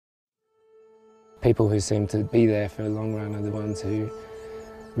people who seem to be there for the long run are the ones who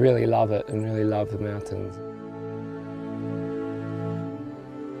really love it and really love the mountains.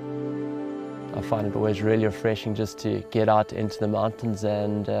 I find it always really refreshing just to get out into the mountains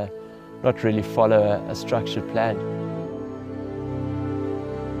and not really follow a structured plan.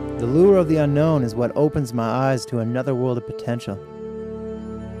 The lure of the unknown is what opens my eyes to another world of potential.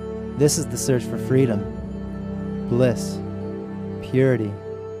 This is the search for freedom, bliss, purity.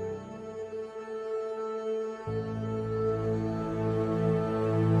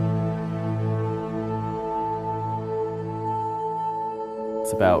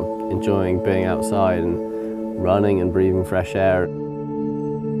 It's about enjoying being outside and running and breathing fresh air.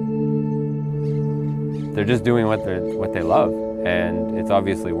 They're just doing what they love, and it's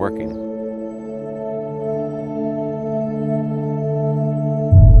obviously working.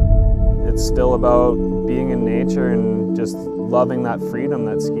 It's still about being in nature and just loving that freedom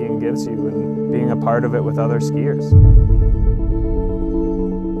that skiing gives you and being a part of it with other skiers.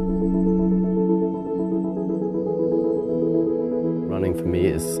 Running for me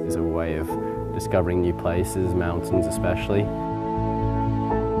is a way of discovering new places, mountains especially.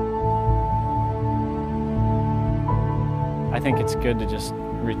 I think it's good to just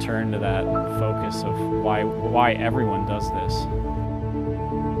return to that focus of why everyone does this.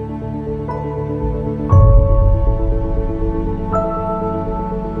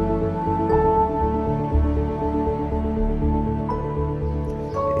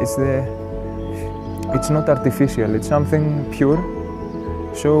 It's not artificial, it's something pure,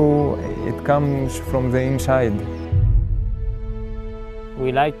 so it comes from the inside.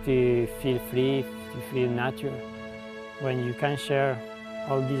 We like to feel free, to feel nature. When you can share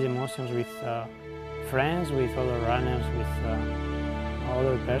all these emotions with friends, with other runners, with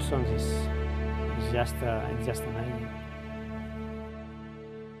other persons, it's just amazing.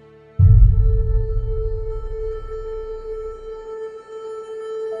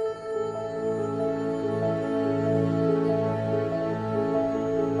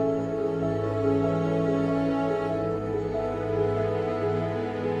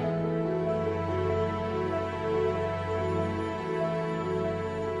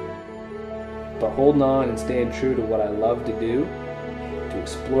 But holding on and staying true to what I love to do, to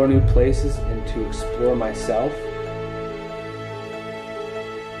explore new places and to explore myself,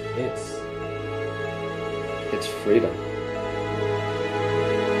 it's freedom.